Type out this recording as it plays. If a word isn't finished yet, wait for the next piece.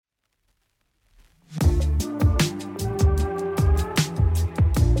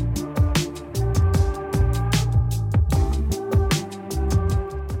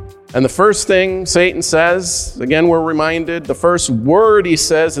And the first thing Satan says, again, we're reminded, the first word he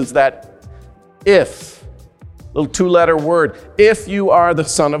says is that if, little two-letter word, if you are the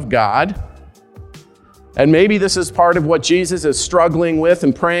Son of God. And maybe this is part of what Jesus is struggling with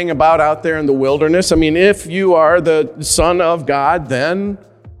and praying about out there in the wilderness. I mean, if you are the Son of God, then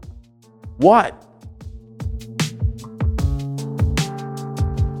what?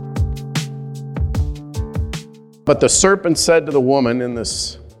 But the serpent said to the woman in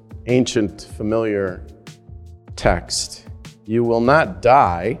this ancient, familiar text, "You will not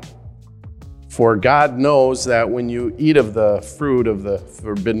die, for God knows that when you eat of the fruit of the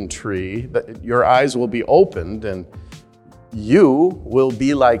forbidden tree, that your eyes will be opened and you will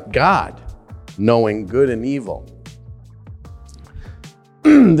be like God, knowing good and evil."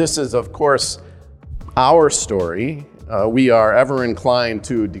 This is, of course, our story. We are ever inclined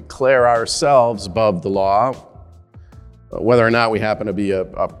to declare ourselves above the law, whether or not we happen to be a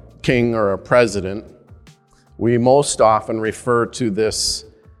king or a president. We most often refer to this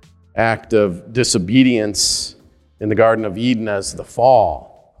act of disobedience in the Garden of Eden as the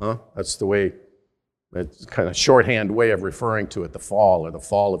fall. That's the way, it's kind of shorthand way of referring to it, the fall, or the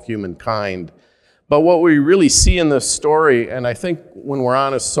fall of humankind. But what we really see in this story, and I think when we're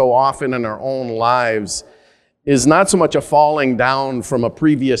honest so often in our own lives, is not so much a falling down from a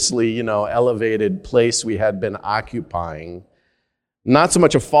previously, elevated place we had been occupying. Not so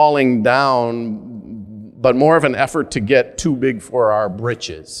much a falling down, but more of an effort to get too big for our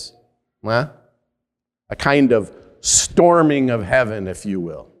britches. A kind of storming of heaven, if you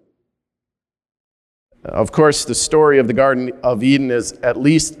will. Of course, the story of the Garden of Eden is at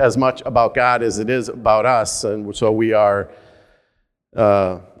least as much about God as it is about us, and so we are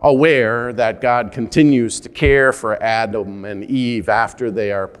aware that God continues to care for Adam and Eve after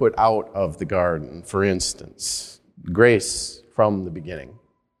they are put out of the garden, for instance. Grace from the beginning.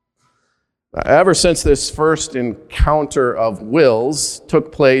 Ever since this first encounter of wills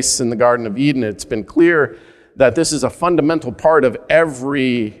took place in the Garden of Eden, it's been clear that this is a fundamental part of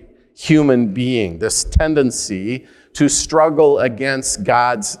every human being, this tendency to struggle against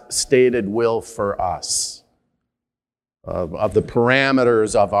God's stated will for us, of the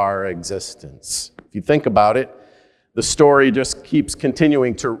parameters of our existence. If you think about it, the story just keeps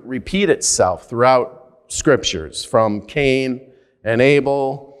continuing to repeat itself throughout scriptures, from Cain and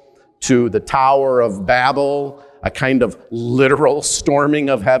Abel to the Tower of Babel, a kind of literal storming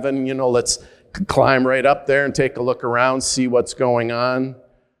of heaven. Let's climb right up there and take a look around, see what's going on.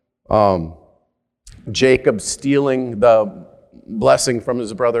 Jacob stealing the blessing from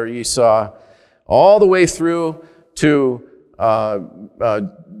his brother Esau, all the way through to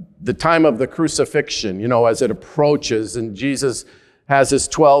the time of the crucifixion, as it approaches, and Jesus has his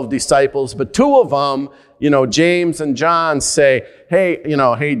 12 disciples, but two of them, James and John, say,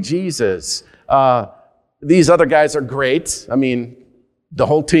 hey, Jesus, these other guys are great. I mean, the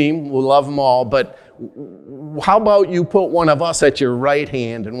whole team, we'll love them all, but how about you put one of us at your right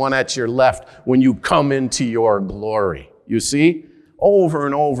hand and one at your left when you come into your glory? You see? Over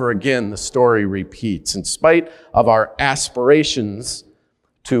and over again, the story repeats. In spite of our aspirations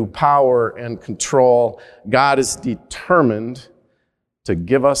to power and control, God is determined to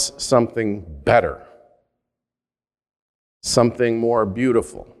give us something better, something more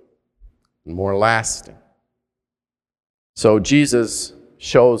beautiful and more lasting. So Jesus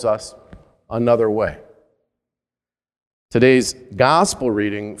shows us another way. Today's gospel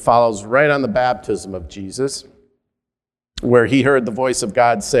reading follows right on the baptism of Jesus, where he heard the voice of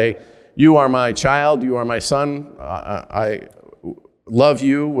God say, "You are my child, you are my son, I love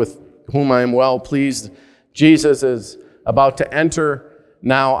you, with whom I am well pleased." Jesus is about to enter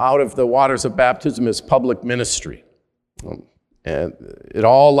now out of the waters of baptism his public ministry. And it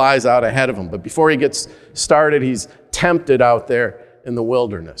all lies out ahead of him. But before he gets started, he's tempted out there in the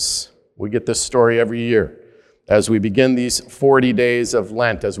wilderness. We get this story every year. As we begin these 40 days of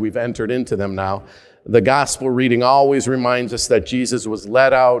Lent, as we've entered into them now, the gospel reading always reminds us that Jesus was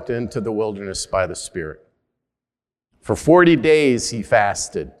led out into the wilderness by the Spirit. For 40 days he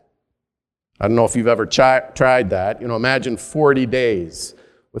fasted. I don't know if you've ever tried that. Imagine 40 days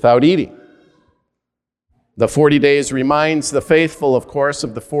without eating. The 40 days reminds the faithful, of course,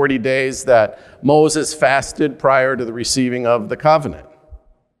 of the 40 days that Moses fasted prior to the receiving of the covenant.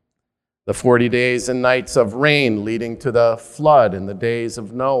 The 40 days and nights of rain leading to the flood in the days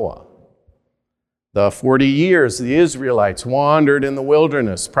of Noah. The 40 years the Israelites wandered in the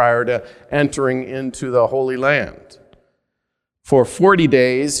wilderness prior to entering into the Holy Land. For 40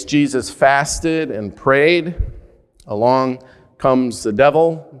 days, Jesus fasted and prayed. Along comes the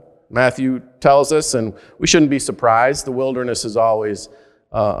devil, Matthew tells us, and we shouldn't be surprised. The wilderness is always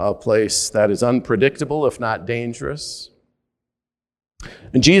a place that is unpredictable, if not dangerous.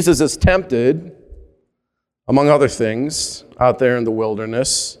 And Jesus is tempted, among other things, out there in the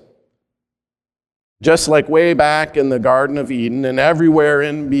wilderness, just like way back in the Garden of Eden, and everywhere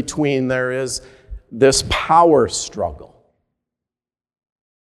in between there is this power struggle.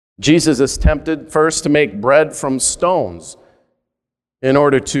 Jesus is tempted first to make bread from stones in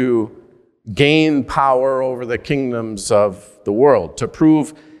order to gain power over the kingdoms of the world. To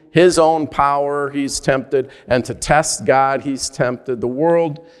prove his own power, he's tempted, and to test God, he's tempted. The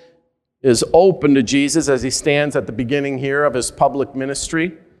world is open to Jesus as he stands at the beginning here of his public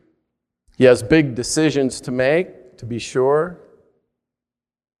ministry. He has big decisions to make, to be sure.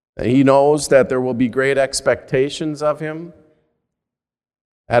 He knows that there will be great expectations of him.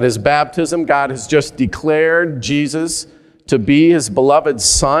 At his baptism, God has just declared Jesus to be his beloved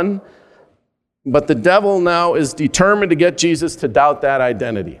Son, but the devil now is determined to get Jesus to doubt that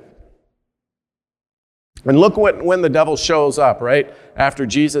identity. And look when the devil shows up, right? After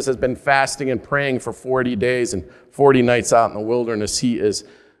Jesus has been fasting and praying for 40 days and 40 nights out in the wilderness, he is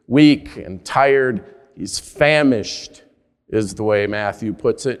weak and tired. He's famished, is the way Matthew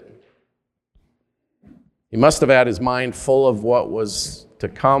puts it. He must have had his mind full of what was to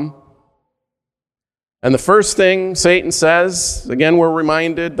come. And the first thing Satan says, again, we're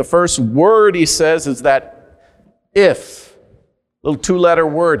reminded, the first word he says is that if, little two-letter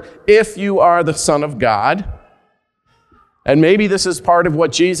word, if you are the Son of God. And maybe this is part of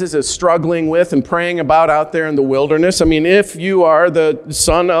what Jesus is struggling with and praying about out there in the wilderness. I mean, if you are the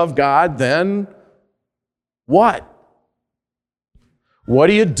Son of God, then what? What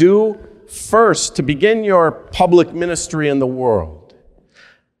do you do first to begin your public ministry in the world?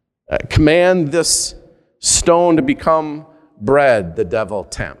 Command this stone to become bread, the devil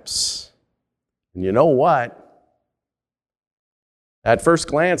tempts. And you know what? At first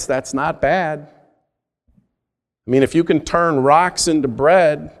glance, that's not bad. I mean, if you can turn rocks into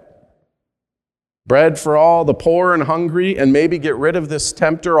bread, bread for all the poor and hungry, and maybe get rid of this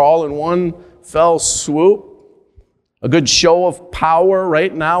tempter all in one fell swoop, a good show of power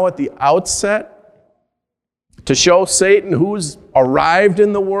right now at the outset, to show Satan who's arrived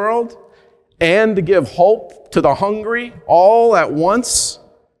in the world, and to give hope to the hungry all at once,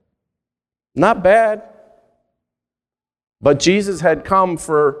 not bad. But Jesus had come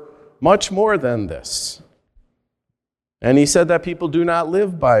for much more than this. And he said that people do not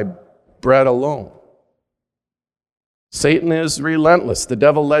live by bread alone. Satan is relentless. The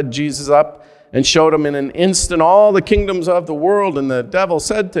devil led Jesus up and showed him in an instant all the kingdoms of the world. And the devil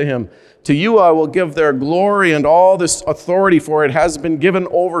said to him, "To you I will give their glory and all this authority, for it has been given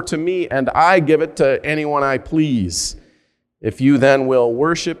over to me, and I give it to anyone I please. If you then will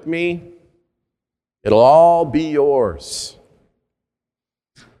worship me, it'll all be yours."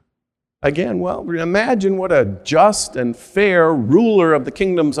 Again, well, imagine what a just and fair ruler of the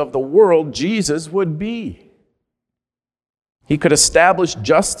kingdoms of the world Jesus would be. He could establish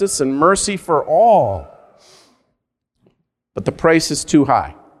justice and mercy for all. But the price is too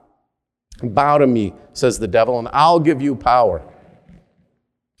high. "Bow to me," says the devil, "and I'll give you power.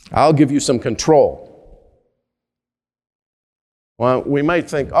 I'll give you some control." Well, we might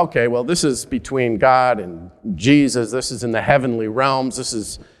think, okay, well, this is between God and Jesus. This is in the heavenly realms. This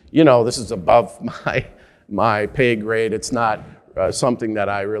is above my pay grade. It's not something that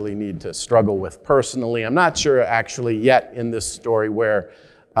I really need to struggle with personally. I'm not sure actually yet in this story where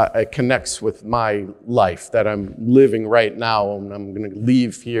it connects with my life that I'm living right now. And I'm going to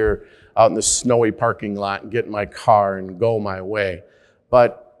leave here out in the snowy parking lot and get in my car and go my way.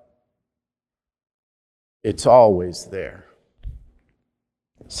 But it's always there.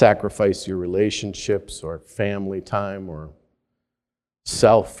 Sacrifice your relationships or family time or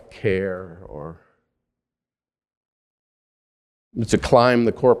self-care, or to climb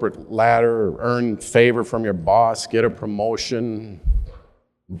the corporate ladder, or earn favor from your boss, get a promotion,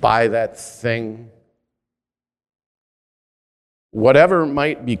 buy that thing. Whatever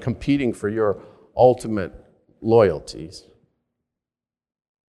might be competing for your ultimate loyalties.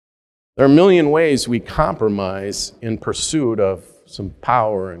 There are a million ways we compromise in pursuit of some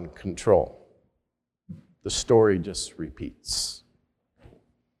power and control. The story just repeats.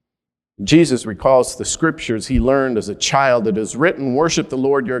 Jesus recalls the scriptures he learned as a child. It is written, "Worship the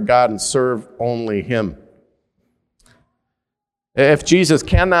Lord your God and serve only him." If Jesus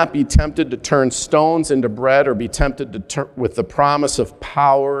cannot be tempted to turn stones into bread, or be tempted with the promise of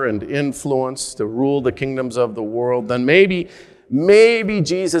power and influence to rule the kingdoms of the world, then maybe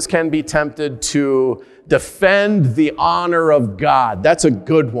Jesus can be tempted to defend the honor of God. That's a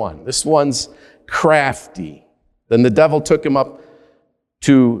good one. This one's crafty. Then the devil took him up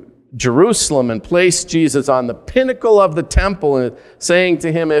to Jerusalem and placed Jesus on the pinnacle of the temple and saying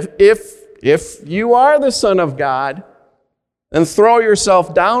to him, if you are the Son of God, then throw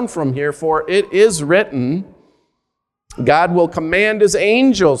yourself down from here, for it is written, God will command his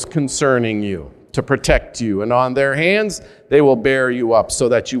angels concerning you to protect you, and on their hands they will bear you up so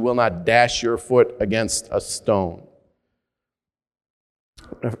that you will not dash your foot against a stone.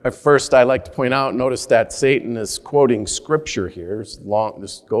 At first, I like to point out, notice that Satan is quoting scripture here.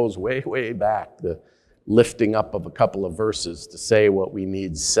 This goes way, way back, the lifting up of a couple of verses to say what we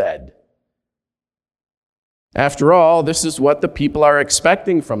need said. After all, this is what the people are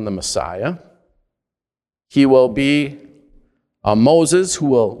expecting from the Messiah. He will be a Moses who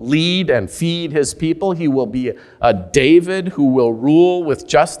will lead and feed his people. He will be a David who will rule with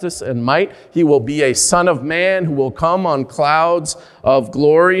justice and might. He will be a Son of Man who will come on clouds of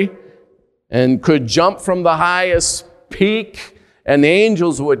glory and could jump from the highest peak and the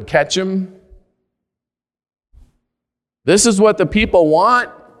angels would catch him. This is what the people want.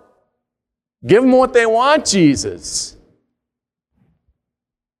 Give them what they want, Jesus.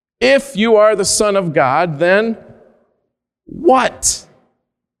 If you are the Son of God, then what?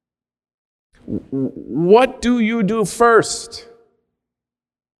 What do you do first?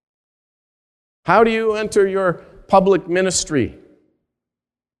 How do you enter your public ministry?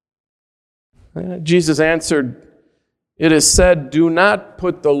 Jesus answered, "It is said, do not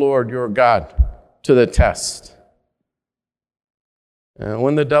put the Lord your God to the test." And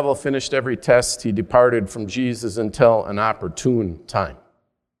when the devil finished every test, he departed from Jesus until an opportune time.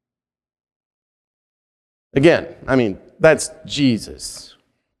 Again, that's Jesus.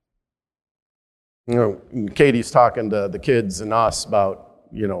 Katie's talking to the kids and us about,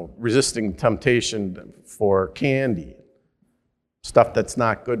 resisting temptation for candy, stuff that's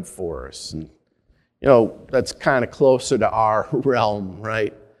not good for us. And, that's kind of closer to our realm,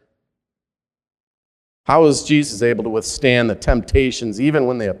 right? How was Jesus able to withstand the temptations even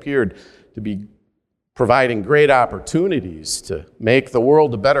when they appeared to be providing great opportunities to make the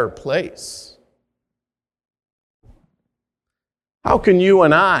world a better place? How can you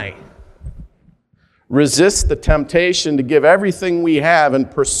and I resist the temptation to give everything we have in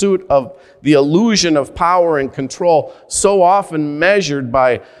pursuit of the illusion of power and control, so often measured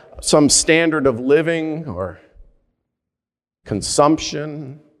by some standard of living or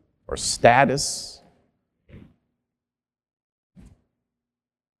consumption or status?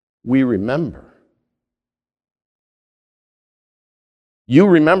 We remember. You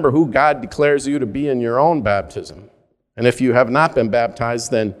remember who God declares you to be in your own baptism. And if you have not been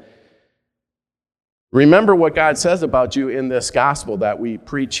baptized, then remember what God says about you in this gospel that we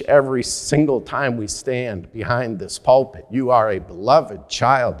preach every single time we stand behind this pulpit. You are a beloved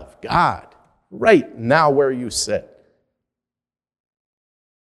child of God, right now where you sit.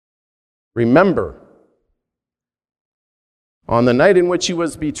 Remember, on the night in which he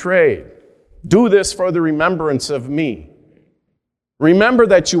was betrayed, do this for the remembrance of me. Remember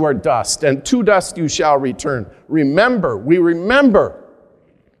that you are dust, and to dust you shall return. Remember, we remember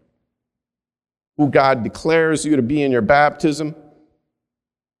who God declares you to be in your baptism.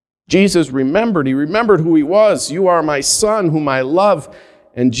 Jesus remembered. He remembered who he was. You are my son whom I love.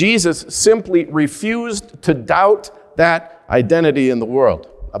 And Jesus simply refused to doubt that identity in the world.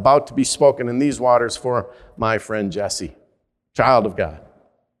 About to be spoken in these waters for my friend Jesse. Child of God.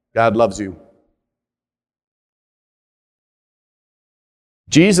 God loves you.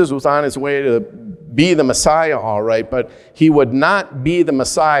 Jesus was on his way to be the Messiah, all right, but he would not be the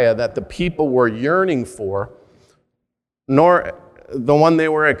Messiah that the people were yearning for, nor the one they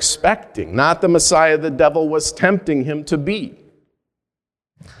were expecting, not the Messiah the devil was tempting him to be.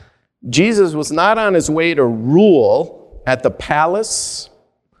 Jesus was not on his way to rule at the palace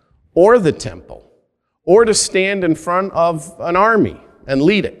or the temple, or to stand in front of an army and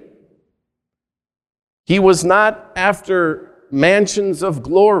lead it. He was not after mansions of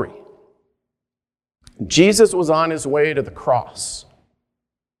glory. Jesus was on his way to the cross.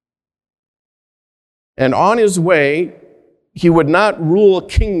 And on his way, he would not rule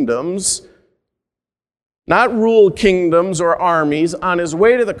kingdoms or armies. On his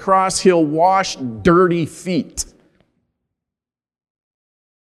way to the cross, he'll wash dirty feet.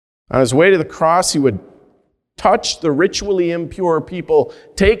 On his way to the cross, he would touch the ritually impure people,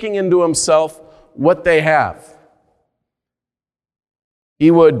 taking into himself what they have. He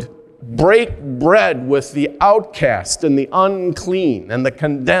would break bread with the outcast and the unclean and the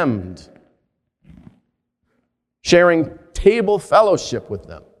condemned, sharing table fellowship with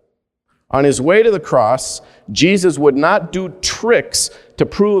them. On his way to the cross, Jesus would not do tricks to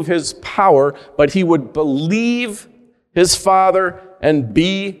prove his power, but he would believe his Father and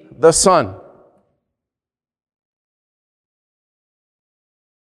be the Son.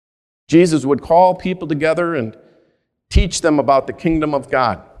 Jesus would call people together and teach them about the kingdom of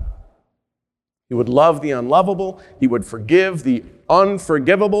God. He would love the unlovable. He would forgive the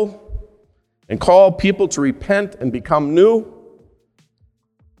unforgivable and call people to repent and become new.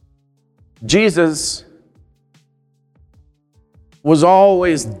 Jesus was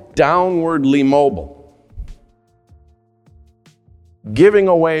always downwardly mobile, giving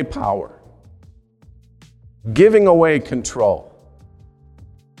away power, giving away control,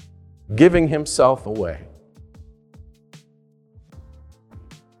 giving himself away.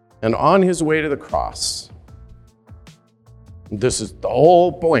 And on his way to the cross, this is the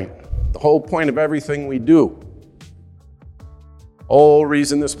whole point of everything we do. Whole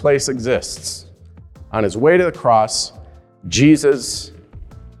reason this place exists. On his way to the cross, Jesus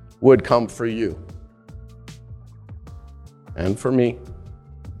would come for you and for me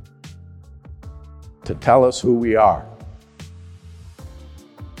to tell us who we are.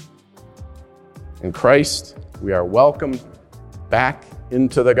 In Christ, we are welcomed back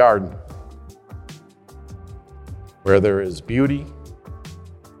into the garden where there is beauty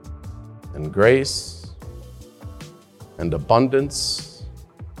and grace and abundance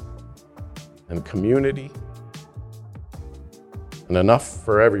and community and enough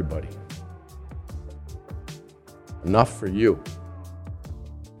for everybody. Enough for you.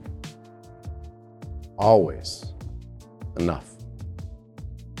 Always enough.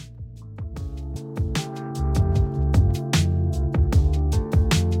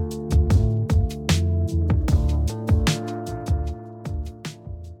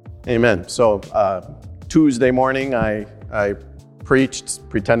 Amen. So Tuesday morning, I preached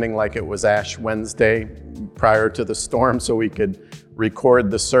pretending like it was Ash Wednesday prior to the storm so we could record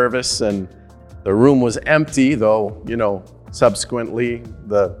the service, and the room was empty, though, subsequently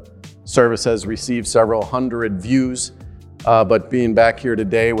the service has received several hundred views. But being back here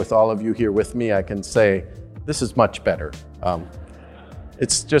today with all of you here with me, I can say this is much better.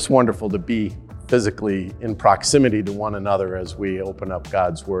 It's just wonderful to be physically in proximity to one another as we open up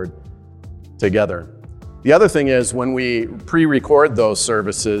God's Word together. The other thing is, when we pre-record those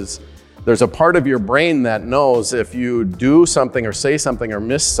services, there's a part of your brain that knows if you do something or say something or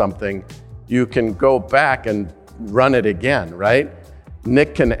miss something, you can go back and run it again, right?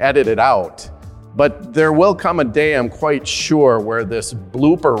 Nick can edit it out. But there will come a day, I'm quite sure, where this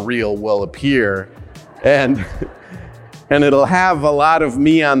blooper reel will appear, and it'll have a lot of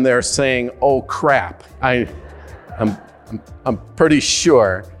me on there saying, "Oh crap!" I'm pretty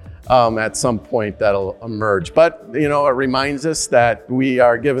sure at some point that'll emerge. But it reminds us that we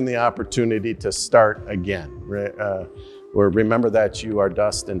are given the opportunity to start again. Remember that you are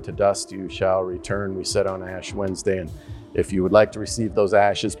dust, and to dust you shall return. We said on Ash Wednesday, and if you would like to receive those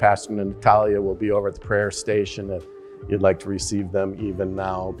ashes, Pastor Natalia will be over at the prayer station if you'd like to receive them even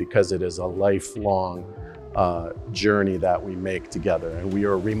now, because it is a lifelong journey that we make together. And we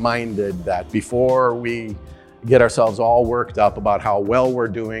are reminded that before we get ourselves all worked up about how well we're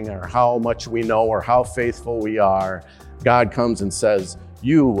doing or how much we know or how faithful we are, God comes and says,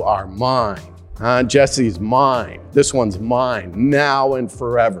 "You are mine. Jesse's mine. This one's mine now and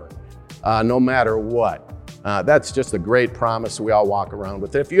forever, no matter what." That's just a great promise we all walk around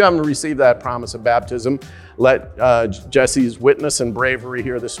with. If you haven't received that promise of baptism, let Jesse's witness and bravery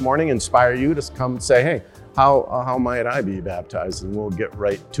here this morning inspire you to come and say, "Hey, how might I be baptized?" And we'll get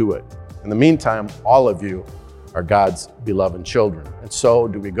right to it. In the meantime, all of you are God's beloved children. And so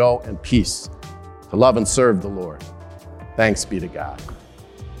do we go in peace to love and serve the Lord. Thanks be to God.